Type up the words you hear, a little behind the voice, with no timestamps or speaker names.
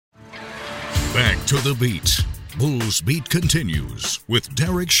Back to the beat. Bulls Beat continues with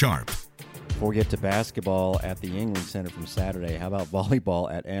Darek Sharp. Before we get to basketball at the Yuengling Center from Saturday, how about volleyball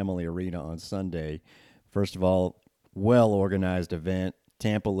at Amalie Arena on Sunday? First of all, well-organized event.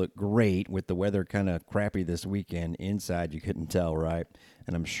 Tampa looked great with the weather kind of crappy this weekend. Inside, you couldn't tell, right?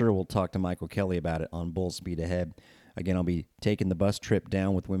 And I'm sure we'll talk to Michael Kelly about it on Bull Speed Ahead. Again, I'll be taking the bus trip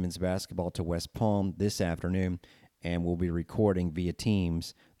down with women's basketball to West Palm this afternoon, and we'll be recording via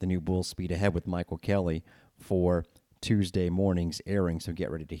Teams the new Bull Speed Ahead with Michael Kelly for Tuesday morning's airing, so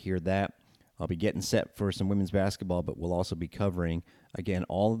get ready to hear that. I'll be getting set for some women's basketball, but we'll also be covering, again,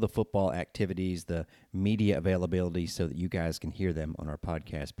 all of the football activities, the media availability, so that you guys can hear them on our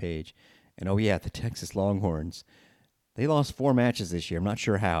podcast page. And, oh, yeah, the Texas Longhorns, they lost 4 matches this year. I'm not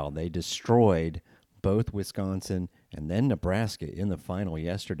sure how. They destroyed both Wisconsin and then Nebraska in the final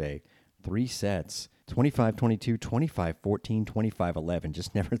yesterday. 3 sets, 25-22, 25-14, 25-11.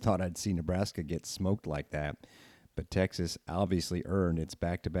 Just never thought I'd see Nebraska get smoked like that. But Texas obviously earned its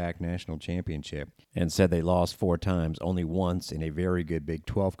back-to-back national championship and said they lost 4 times, only once in a very good Big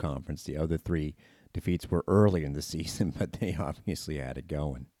 12 conference. The other 3 defeats were early in the season, but they obviously had it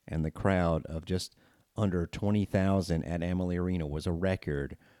going. And the crowd of just under 20,000 at Amalie Arena was a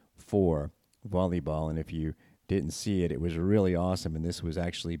record for volleyball. And if you didn't see it, it was really awesome. And this was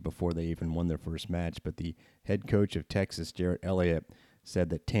actually before they even won their first match. But the head coach of Texas, Jarrett Elliott, said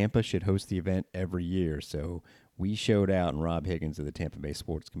that Tampa should host the event every year. So we showed out, and Rob Higgins of the Tampa Bay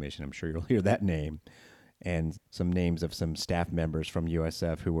Sports Commission, I'm sure you'll hear that name, and some names of some staff members from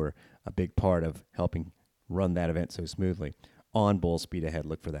USF who were a big part of helping run that event so smoothly. On Bull Speed Ahead,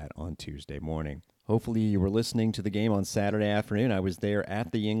 look for that on Tuesday morning. Hopefully you were listening to the game on Saturday afternoon. I was there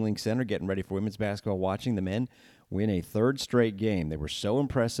at the Yuengling Center getting ready for women's basketball, watching the men win a 3rd straight game. They were so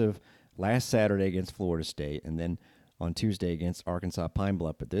impressive last Saturday against Florida State and then on Tuesday against Arkansas Pine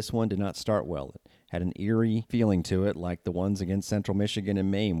Bluff. But this one did not start well. It had an eerie feeling to it, like the ones against Central Michigan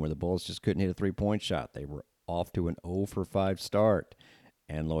and Maine, where the Bulls just couldn't hit a 3-point shot. They were off to an 0-for-5 start.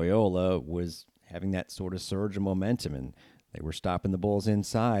 And Loyola was having that sort of surge of momentum, and they were stopping the Bulls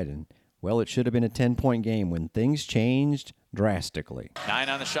inside. And well, it should have been a 10-point game when things changed drastically. 9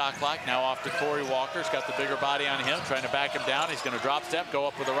 on the shot clock. Now off to Corey Walker. He's got the bigger body on him, trying to back him down. He's going to drop step, go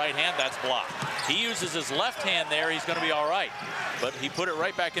up with the right hand. That's blocked. He uses his left hand there. He's going to be all right. But he put it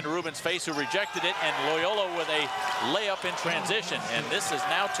right back into Ruben's face, who rejected it, and Loyola with a layup in transition. And this has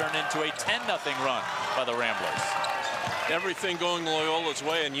now turned into a 10-0 run by the Ramblers. Everything going Loyola's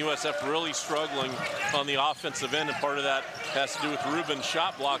way, and USF really struggling on the offensive end, and part of that has to do with Ruben's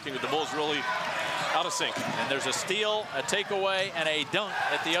shot blocking, with the Bulls really out of sync. And there's a steal, a takeaway, and a dunk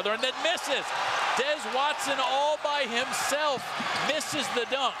at the other end that misses. Des Watson all by himself misses the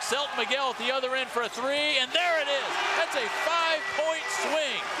dunk. Selton Miguel at the other end for a 3, and there it is. That's a 5-point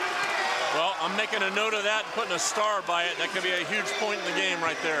swing. Well, I'm making a note of that and putting a star by it. That could be a huge point in the game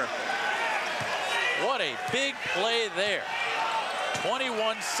right there. What a big play there.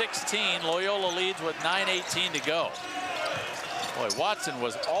 21-16. Loyola leads with 9:18 to go. Boy, Watson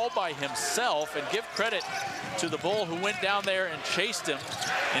was all by himself, and give credit to the Bull who went down there and chased him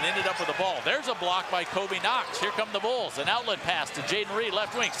and ended up with the ball. There's a block by Kobe Knox. Here come the Bulls. An outlet pass to Jaden Reed,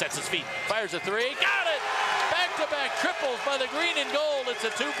 left wing, sets his feet, fires a 3. Got it! Back-to-back triples by the green and gold. It's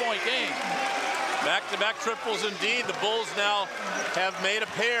a 2-point game. Back-to-back triples indeed. The Bulls now have made a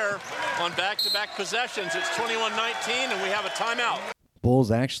pair on back-to-back possessions. It's 21-19, and we have a timeout.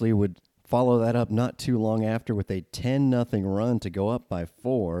 Bulls actually would follow that up not too long after with a 10-0 run to go up by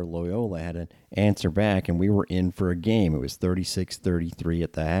 4. Loyola had an answer back, and we were in for a game. It was 36-33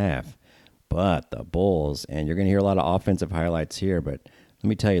 at the half. But the Bulls, and you're going to hear a lot of offensive highlights here, but let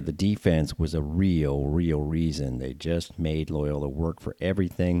me tell you, the defense was a real reason. They just made Loyola work for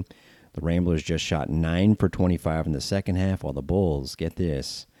everything. The Ramblers just shot 9 for 25 in the second half, while the Bulls, get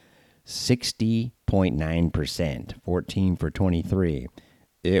this, 60.9%, 14 for 23.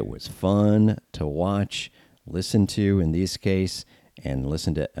 It was fun to watch, listen to in this case, and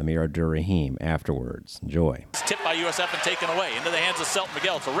listen to Amir Abdur-Rahim afterwards. Enjoy. It's tipped by USF and taken away into the hands of Selton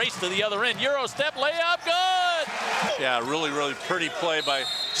Miguel. It's a race to the other end. Euro step, layup, good! Yeah, really pretty play by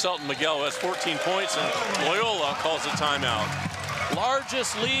Selton Miguel, who has 14 points, and Loyola calls a timeout.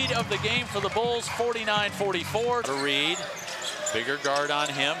 Largest lead of the game for the Bulls, 49-44. Reed, bigger guard on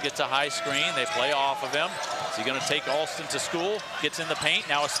him, gets a high screen. They play off of him. Is he going to take Alston to school? Gets in the paint.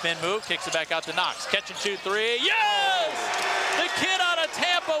 Now a spin move. Kicks it back out to Knox. Catch and shoot 3. Yes! The kid out of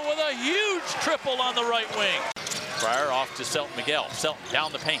Tampa with a huge triple on the right wing. Pryor off to Selton Miguel. Selton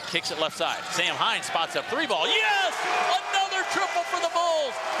down the paint. Kicks it left side. Sam Hines spots up 3 ball. Yes! Another triple for the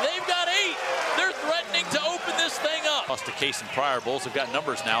Bulls. They've got 8. They're threatening to open this thing up. Lost to Case and Pryor. Bulls have got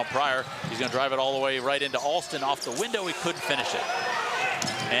numbers now. Pryor, he's going to drive it all the way right into Alston. Off the window, he couldn't finish it.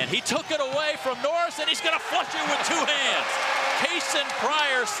 And he took it away from Norris, and he's going to flush it with 2 hands. Case and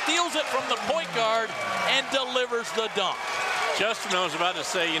Pryor steals it from the point guard and delivers the dunk. Justin, I was about to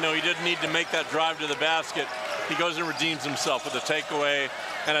say, he didn't need to make that drive to the basket. He goes and redeems himself with a takeaway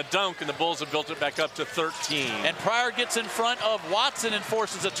and a dunk, and the Bulls have built it back up to 13. And Pryor gets in front of Watson and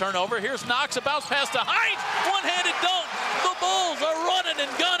forces a turnover. Here's Knox, a bounce pass to Hines. One-handed dunk. The Bulls are running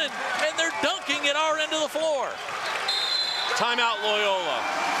and gunning, and they're dunking at our end of the floor. Timeout, Loyola.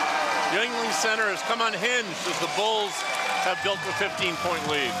 Yuengling Center has come unhinged as the Bulls have built a 15-point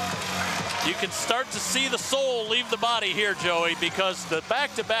lead. You can start to see the soul leave the body here, Joey, because the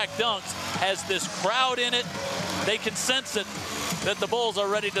back-to-back dunks has this crowd in it. They can sense it, that the Bulls are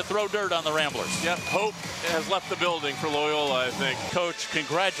ready to throw dirt on the Ramblers. Yep, hope has left the building for Loyola, I think. Coach,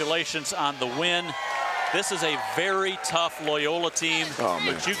 congratulations on the win. This is a very tough Loyola team,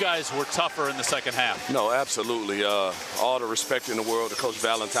 but you guys were tougher in the second half. No, absolutely. All the respect in the world to Coach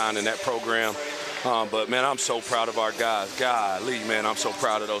Valentine and that program. But, man, I'm so proud of our guys. Golly, man, I'm so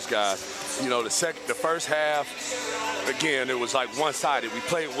proud of those guys. The first half, again, it was like one-sided. We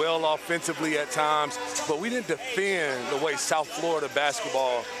played well offensively at times, but we didn't defend the way South Florida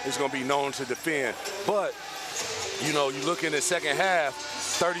basketball is going to be known to defend. But, you look in the second half,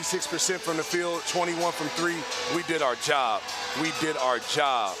 36% from the field, 21 from 3. We did our job. We did our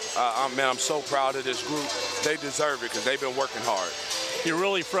job. I'm so proud of this group. They deserve it because they've been working hard. You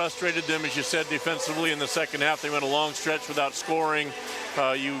really frustrated them, as you said, defensively in the second half. They went a long stretch without scoring.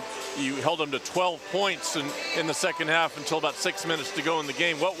 You held them to 12 points in the second half until about 6 minutes to go in the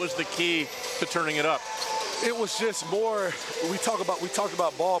game. What was the key to turning it up? It was just more, we talked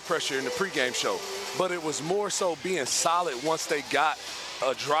about ball pressure in the pregame show, but it was more so being solid once they got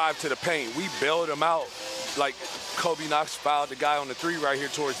a drive to the paint. We bailed them out, like Kobe Knox fouled the guy on the 3 right here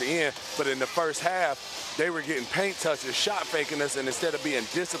towards the end, but in the first half, they were getting paint touches, shot faking us, and instead of being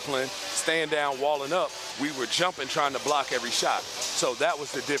disciplined, staying down, walling up, we were jumping, trying to block every shot. So that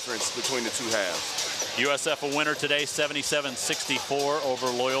was the difference between the 2 halves. USF a winner today, 77-64 over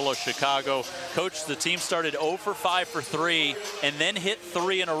Loyola Chicago. Coach, the team started 0 for 5 for 3 and then hit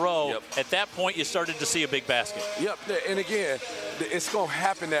 3 in a row. Yep. At that point, you started to see a big basket. Yep, and again, it's going to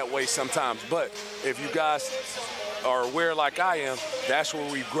happen that way sometimes. But if you guys are aware like I am, that's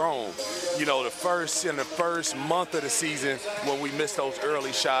where we've grown. In the first month of the season, when we missed those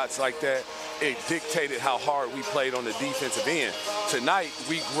early shots like that, it dictated how hard we played on the defensive end. Tonight,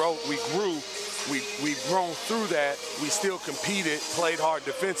 we've grown through that. We still competed, played hard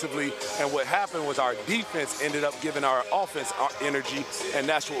defensively, and what happened was our defense ended up giving our offense our energy, and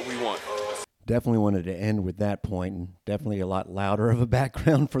that's what we want. Definitely wanted to end with that point, and definitely a lot louder of a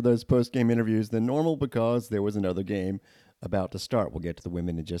background for those post-game interviews than normal because there was another game about to start. We'll get to the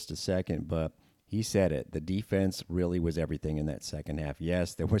women in just a second, but he said it. The defense really was everything in that second half.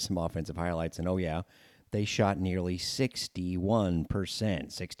 Yes, there were some offensive highlights, and they shot nearly 61%,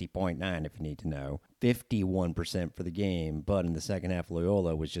 60.9 if you need to know, 51% for the game, but in the second half,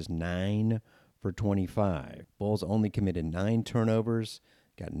 Loyola was just 9 for 25. Bulls only committed 9 turnovers,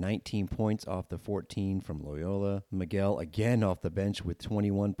 got 19 points off the 14 from Loyola. Miguel again off the bench with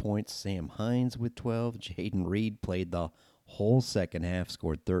 21 points. Sam Hines with 12. Jaden Reed played the whole second half,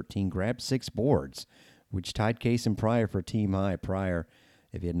 scored 13, grabbed 6 boards, which tied Case and Pryor for team high. Pryor,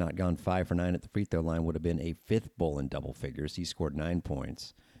 if he had not gone 5 for 9 at the free throw line, would have been a 5th Bull in double figures. He scored 9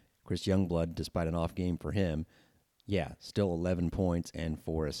 points. Chris Youngblood, despite an off game for him, still 11 points and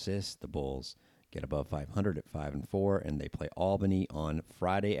 4 assists. The Bulls get above 500 at 5-4, and they play Albany on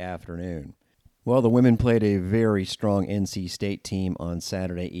Friday afternoon. Well, the women played a very strong NC State team on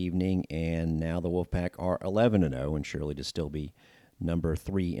Saturday evening, and now the Wolfpack are 11-0 and surely to still be number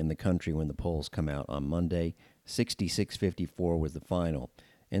 3 in the country when the polls come out on Monday. 66-54 was the final.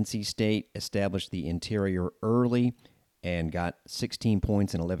 NC State established the interior early and got 16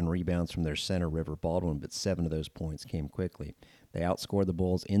 points and 11 rebounds from their center, River Baldwin, but 7 of those points came quickly. They outscored the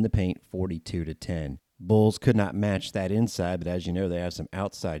Bulls in the paint 42-10. Bulls could not match that inside, but as you know, they have some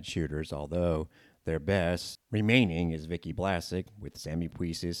outside shooters, although their best remaining is Vicky Blasek, with Sammy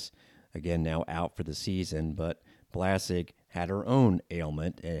Puisis, again now out for the season, but Blasek had her own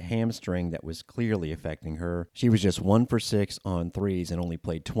ailment, a hamstring that was clearly affecting her. She was just 1 for 6 on threes and only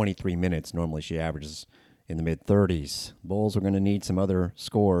played 23 minutes. Normally she averages in the mid-30s. Bulls are going to need some other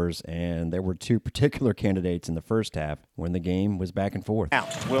scores, and there were two particular candidates in the first half when the game was back and forth. Now,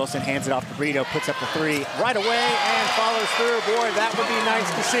 Wilson hands it off to Brito, puts up the three right away and follows through. Boy, that would be nice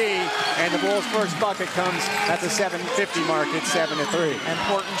to see. And the Bulls' first bucket comes at the 7:50 mark. It's 7-3.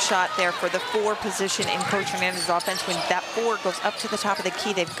 Important shot there for the 4 position in Coach Hernandez's offense. When that 4 goes up to the top of the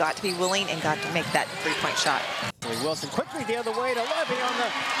key, they've got to be willing and got to make that 3-point shot. Wilson quickly the other way to Levy on the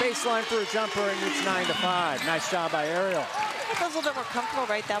baseline for a jumper, and it's 9-5. Nice job by Ariel. It feels a little bit more comfortable,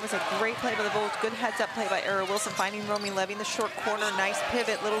 right? That was a great play by the Bulls. Good heads-up play by Ariel Wilson, finding Romy Levy in the short corner. Nice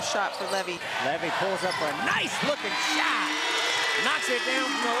pivot, little shot for Levy. Levy pulls up for a nice-looking shot. Knocks it down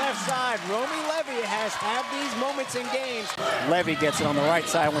from the left side. Romy Levy has had these moments in games. Levy gets it on the right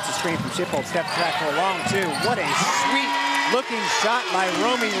side, wants a screen from Shippold. Steps back for a long two. What a sweet-looking shot by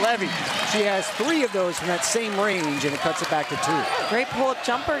Romy Levy. She has 3 of those from that same range, and it cuts it back to 2. Great pull-up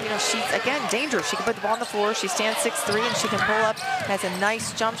jumper. You know, she's, again, dangerous. She can put the ball on the floor. She stands 6'3", and she can pull up. Has a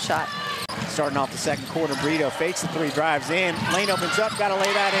nice jump shot. Starting off the second quarter, Brito fakes the 3, drives in. Lane opens up, got to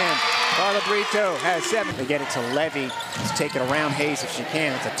lay that in. Carla Brito has 7. They get it to Levy. Just take it around Hayes if she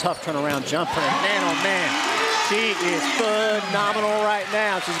can. It's a tough turnaround jumper, and man, oh man, she is phenomenal right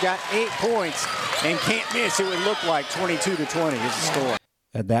now. She's got 8 points and can't miss. It would look like 22-20 is the score.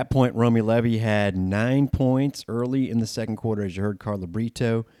 At that point, Romy Levy had 9 points early in the second quarter. As you heard, Carla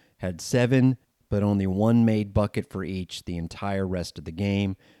Brito had 7, but only 1 made bucket for each the entire rest of the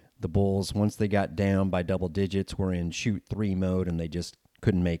game. The Bulls, once they got down by double digits, were in shoot 3 mode, and they just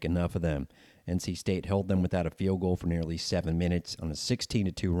couldn't make enough of them. NC State held them without a field goal for nearly 7 minutes on a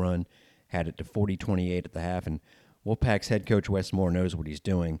 16-2 run, had it to 40-28 at the half, and Wolfpack's head coach Wes Moore knows what he's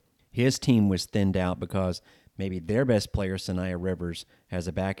doing. His team was thinned out because maybe their best player, Sanaya Rivers, has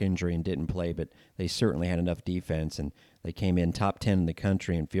a back injury and didn't play, but they certainly had enough defense, and they came in top 10 in the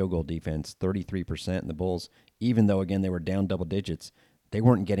country in field goal defense, 33%, and the Bulls, even though, again, they were down double digits, they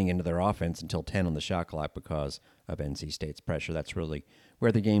weren't getting into their offense until 10 on the shot clock because of NC State's pressure. That's really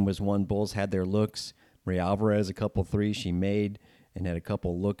where the game was won. Bulls had their looks. Maria Alvarez, a couple threes she made, and had a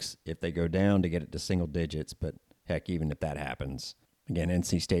couple looks if they go down to get it to single digits, but heck, even if that happens. Again,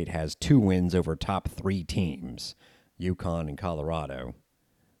 NC State has 2 wins over top 3 teams, UConn and Colorado.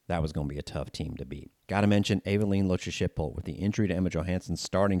 That was going to be a tough team to beat. Got to mention Eveline Locher-Shippold. With the injury to Emma Johansson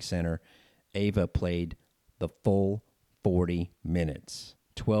starting center, Ava played the full 40 minutes,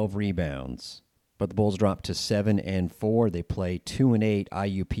 12 rebounds. But the Bulls dropped to 7-4. They play 2-8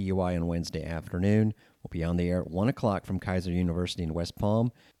 IUPUI on Wednesday afternoon. We'll be on the air at 1 o'clock from Kaiser University in West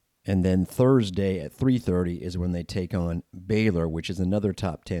Palm. And then Thursday at 3:30 is when they take on Baylor, which is another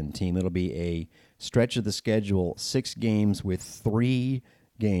top 10 team. It'll be a stretch of the schedule, 6 games with 3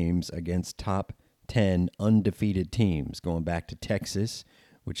 games against top 10 undefeated teams, going back to Texas,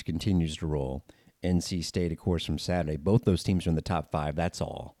 which continues to roll. NC State, of course, from Saturday. Both those teams are in the top 5, that's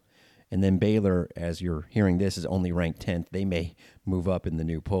all. And then Baylor, as you're hearing this, is only ranked 10th. They may move up in the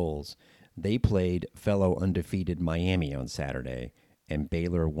new polls. They played fellow undefeated Miami on Saturday, and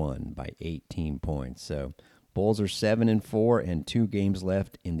Baylor won by 18 points. So Bulls are 7-4 and 2 games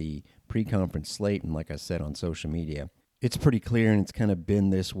left in the pre-conference slate. And like I said on social media, it's pretty clear, and it's kind of been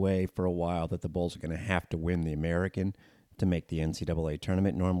this way for a while, that the Bulls are going to have to win the American to make the NCAA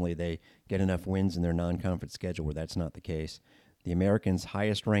tournament. Normally they get enough wins in their non-conference schedule where that's not the case. The Americans'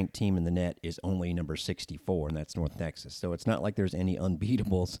 highest-ranked team in the net is only number 64, and that's North Texas. So it's not like there's any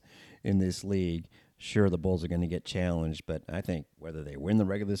unbeatables in this league. Sure, the Bulls are going to get challenged, but I think whether they win the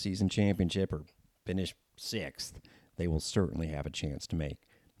regular season championship or finish 6th, they will certainly have a chance to make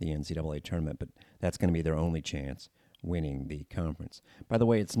the NCAA tournament, but that's going to be their only chance, winning the conference. By the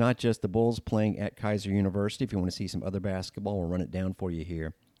way, it's not just the Bulls playing at Kaiser University. If you want to see some other basketball, we'll run it down for you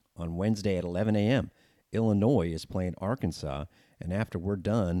here. On Wednesday at 11 a.m., Illinois is playing Arkansas, and after we're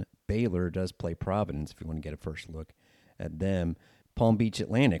done, Baylor does play Providence, if you want to get a first look at them. Palm Beach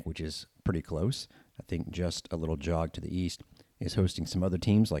Atlantic, which is pretty close, I think just a little jog to the east, is hosting some other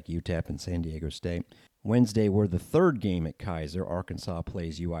teams like UTEP and San Diego State. Wednesday, we're the 3rd game at Kaiser. Arkansas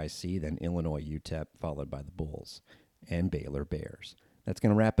plays UIC, then Illinois UTEP, followed by the Bulls and Baylor Bears. That's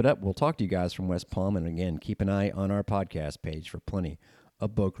going to wrap it up. We'll talk to you guys from West Palm, and again, keep an eye on our podcast page for plenty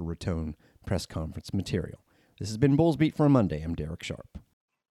of Boca Raton press conference material. This has been Bulls Beat for a Monday. I'm Darek Sharp.